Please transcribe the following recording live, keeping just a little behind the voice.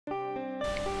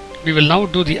We will now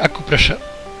do the acupressure.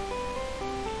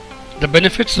 The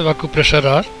benefits of acupressure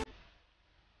are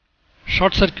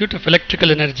short circuit of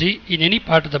electrical energy in any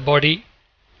part of the body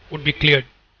would be cleared.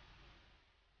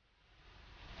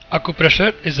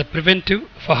 Acupressure is a preventive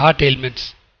for heart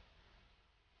ailments.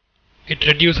 It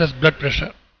reduces blood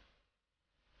pressure.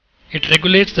 It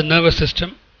regulates the nervous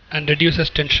system and reduces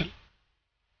tension.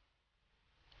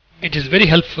 It is very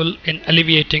helpful in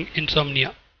alleviating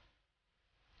insomnia.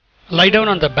 Lie down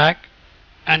on the back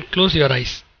and close your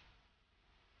eyes.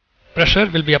 Pressure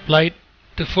will be applied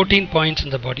to 14 points in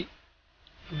the body.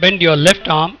 Bend your left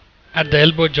arm at the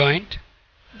elbow joint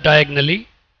diagonally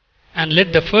and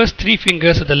let the first 3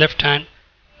 fingers of the left hand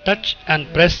touch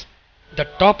and press the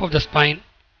top of the spine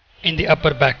in the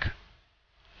upper back.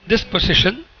 This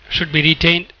position should be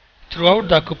retained throughout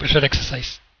the acupressure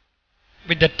exercise.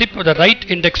 With the tip of the right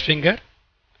index finger,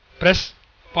 press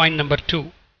point number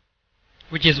 2,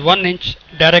 which is 1 inch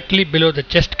directly below the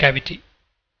chest cavity.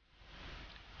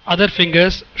 Other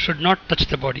fingers should not touch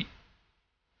the body.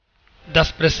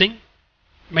 Thus pressing,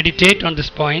 meditate on this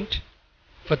point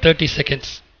for 30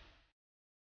 seconds.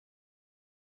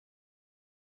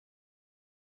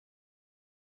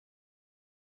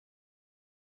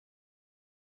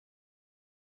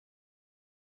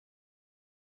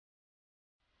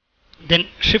 Then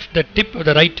shift the tip of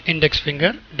the right index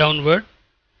finger downward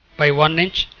by 1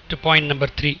 inch to point number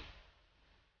 3.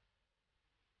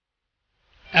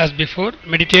 As before,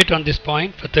 meditate on this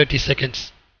point for 30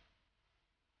 seconds.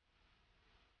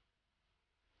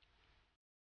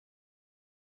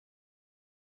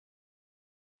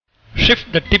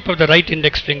 Shift the tip of the right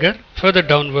index finger further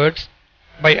downwards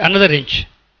by another inch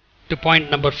to point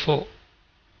number 4,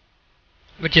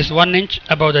 which is 1 inch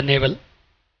above the navel.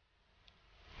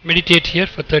 Meditate here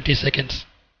for 30 seconds.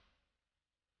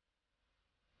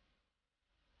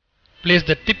 Place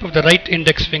the tip of the right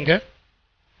index finger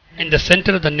in the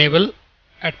center of the navel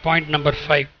at point number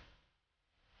 5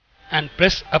 and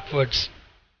press upwards.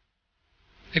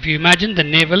 If you imagine the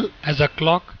navel as a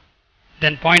clock,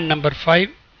 then point number 5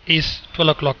 is 12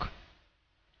 o'clock.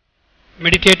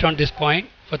 Meditate on this point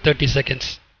for 30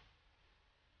 seconds.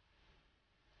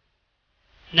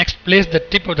 Next, place the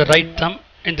tip of the right thumb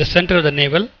in the center of the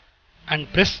navel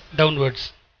and press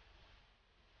downwards.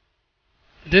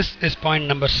 This is point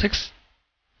number 6,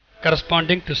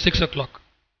 corresponding to 6 o'clock.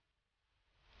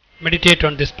 Meditate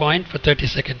on this point for 30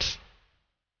 seconds.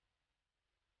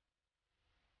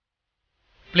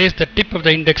 Place the tip of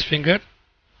the index finger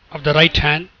of the right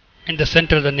hand in the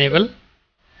center of the navel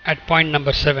at point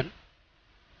number 7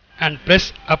 and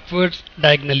press upwards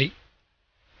diagonally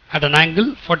at an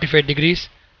angle 45 degrees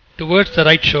towards the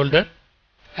right shoulder,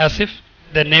 as if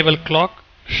the navel clock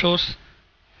shows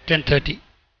 10:30.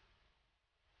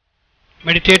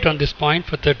 Meditate on this point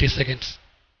for 30 seconds.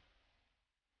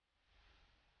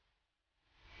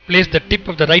 Place the tip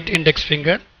of the right index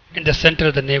finger in the center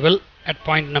of the navel at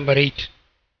point number 8.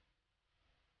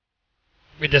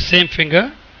 With the same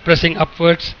finger, pressing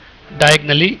upwards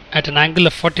diagonally at an angle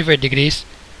of 45 degrees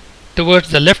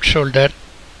towards the left shoulder,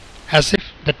 as if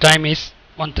the time is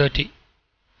 1:30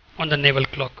 on the navel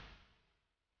clock.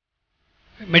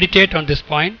 Meditate on this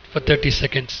point for 30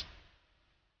 seconds.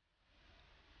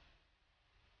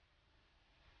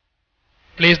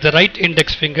 Place the right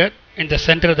index finger in the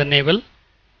center of the navel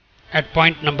at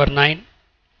point number 9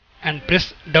 and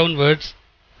press downwards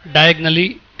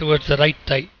diagonally towards the right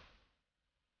thigh.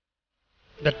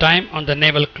 The time on the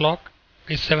navel clock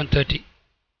is 7:30.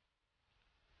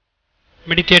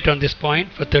 Meditate on this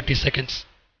point for 30 seconds.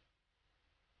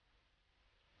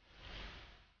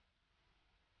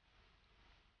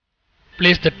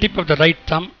 Place the tip of the right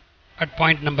thumb at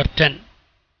point number 10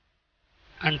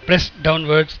 and press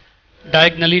downwards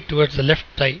diagonally towards the left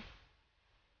thigh.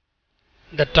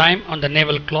 The time on the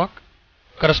navel clock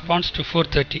corresponds to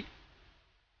 4:30.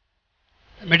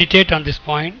 Meditate on this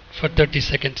point for 30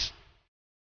 seconds.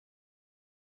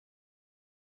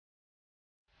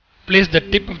 Place the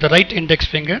tip of the right index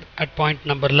finger at point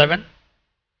number 11,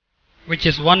 which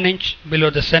is 1 inch below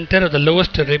the center of the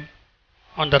lowest rib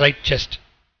on the right chest.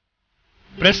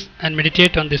 Press and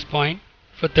meditate on this point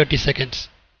for 30 seconds.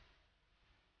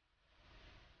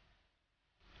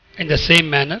 In the same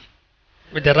manner,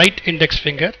 with the right index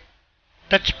finger,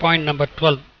 touch point number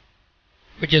 12,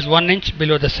 which is 1 inch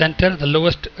below the center of the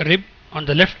lowest rib on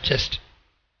the left chest.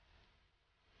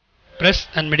 Press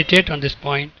and meditate on this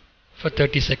point for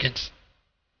 30 seconds.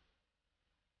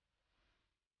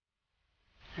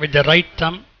 With the right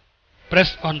thumb,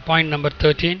 press on point number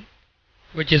 13,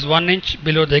 which is 1 inch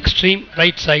below the extreme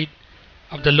right side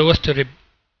of the lowest rib.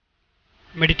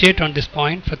 Meditate on this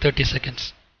point for 30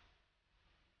 seconds.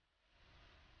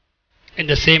 In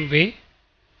the same way,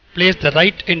 place the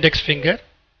right index finger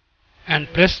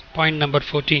and press point number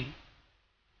 14,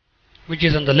 which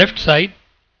is on the left side,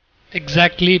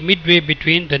 exactly midway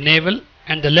between the navel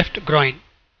and the left groin,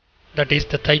 that is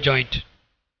the thigh joint.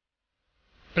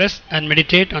 Press and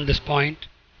meditate on this point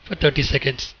for 30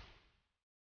 seconds.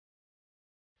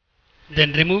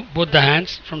 Then remove both the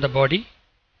hands from the body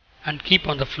and keep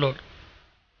on the floor.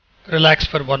 Relax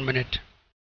for 1 minute.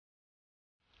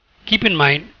 Keep in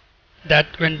mind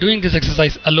that when doing this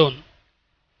exercise alone,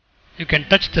 you can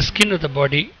touch the skin of the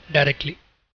body directly.